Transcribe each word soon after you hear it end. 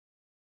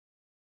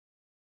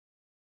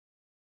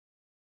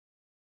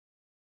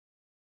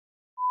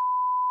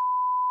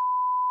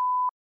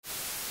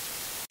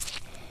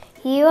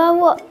You are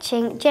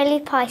watching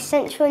Jelly Pie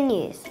Central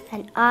News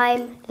and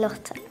I'm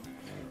Lotte.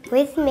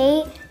 With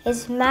me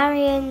is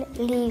Marianne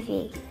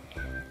Levy,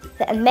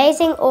 the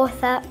amazing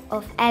author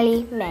of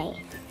Ellie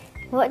May.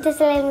 What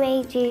does Ellie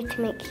May do to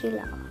make you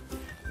laugh?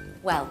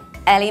 Well,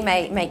 Ellie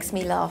May makes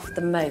me laugh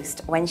the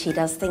most when she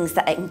does things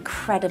that are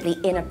incredibly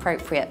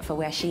inappropriate for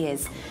where she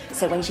is.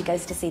 So when she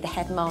goes to see the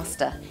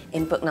headmaster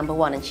in book number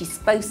 1 and she's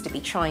supposed to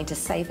be trying to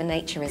save a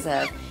nature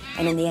reserve,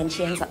 and in the end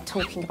she ends up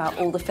talking about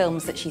all the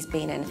films that she's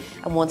been in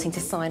and wanting to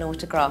sign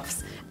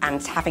autographs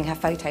and having her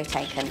photo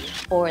taken.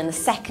 Or in the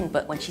second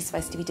book when she's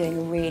supposed to be doing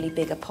a really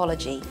big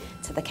apology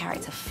to the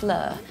character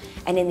Fleur,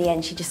 and in the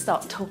end she just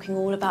starts talking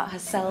all about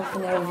herself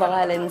and there are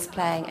violins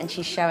playing and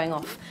she's showing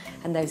off.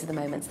 And those are the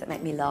moments that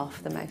make me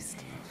laugh the most.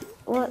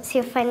 What's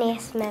your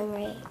funniest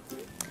memory?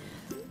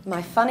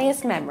 My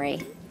funniest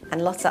memory,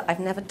 and Lotte, I've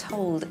never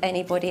told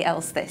anybody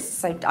else this,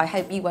 so I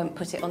hope you won't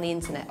put it on the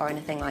internet or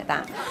anything like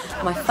that.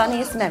 My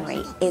funniest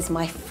memory is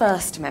my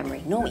first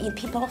memory. Normally,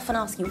 people often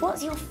ask you,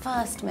 what's your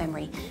first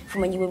memory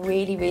from when you were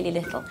really, really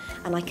little?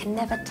 And I can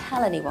never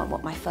tell anyone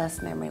what my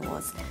first memory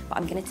was, but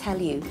I'm going to tell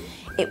you.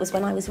 It was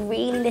when I was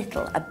really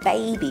little, a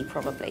baby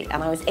probably,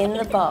 and I was in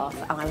the bath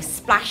and I was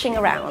splashing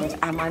around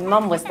and my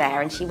mum was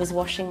there and she was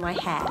washing my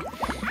hair.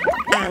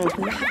 And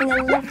we were having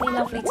a lovely,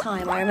 lovely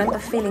time. I remember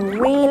feeling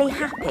really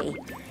happy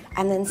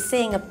and then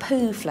seeing a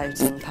poo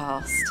floating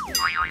past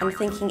and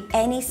thinking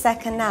any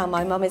second now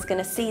my mum is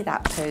going to see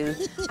that poo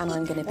and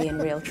I'm going to be in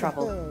real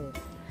trouble.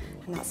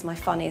 And that's my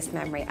funniest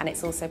memory, and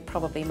it's also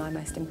probably my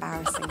most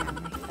embarrassing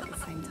memory at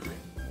the same time.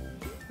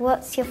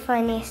 What's your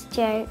funniest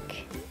joke?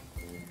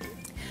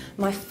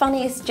 My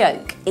funniest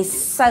joke is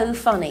so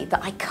funny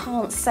that I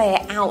can't say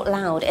it out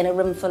loud in a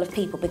room full of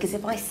people, because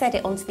if I said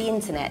it onto the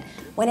internet,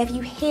 whenever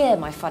you hear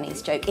my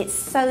funniest joke, it's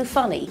so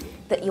funny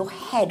that your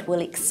head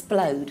will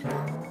explode.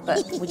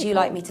 But would you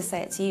like me to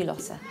say it to you,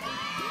 Lotte? Okay,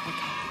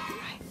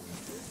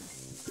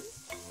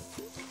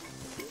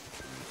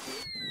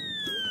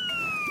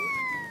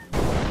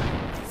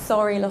 right.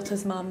 Sorry,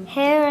 Lotte's mum.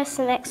 Here are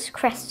some extra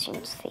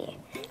questions for you.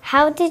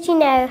 How did you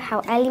know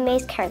how Ellie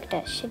May's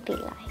character should be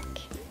like?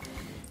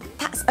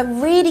 That's a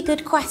really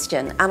good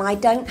question, and I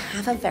don't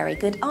have a very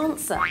good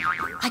answer.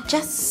 I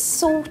just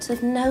sort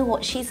of know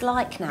what she's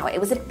like now. It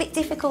was a bit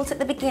difficult at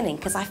the beginning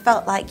because I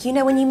felt like, you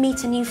know, when you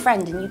meet a new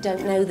friend and you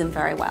don't know them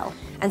very well.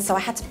 And so I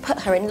had to put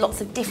her in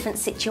lots of different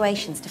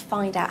situations to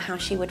find out how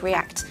she would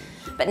react.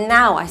 But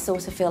now I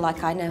sort of feel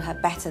like I know her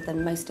better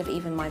than most of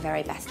even my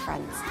very best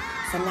friends.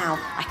 So now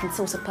I can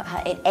sort of put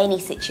her in any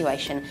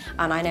situation,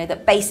 and I know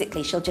that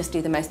basically she'll just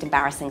do the most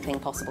embarrassing thing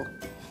possible.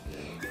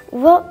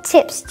 What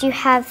tips do you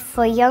have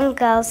for young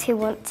girls who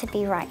want to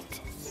be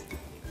writers?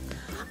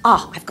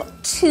 I've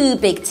got 2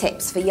 big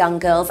tips for young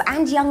girls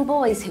and young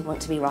boys who want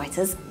to be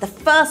writers. The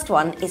first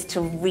one is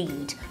to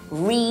read.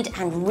 Read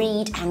and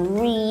read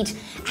and read,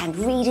 and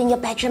read in your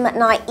bedroom at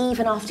night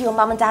even after your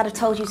mum and dad have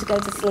told you to go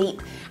to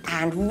sleep,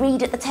 and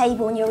read at the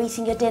table when you're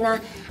eating your dinner,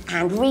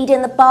 and read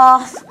in the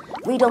bath,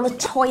 read on the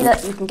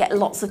toilet. You can get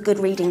lots of good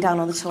reading done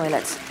on the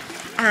toilet.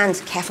 And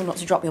careful not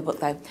to drop your book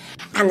though.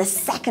 And the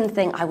second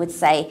thing I would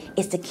say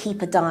is to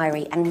keep a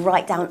diary and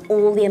write down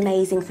all the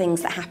amazing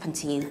things that happen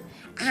to you.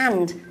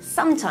 And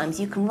sometimes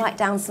you can write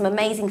down some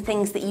amazing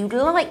things that you'd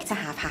like to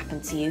have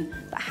happen to you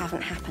that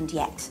haven't happened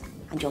yet.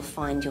 And you'll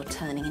find you're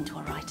turning into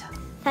a writer.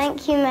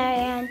 Thank you,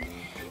 Marianne.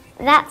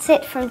 That's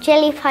it from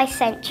Jelly Pie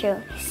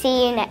Central.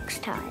 See you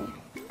next time.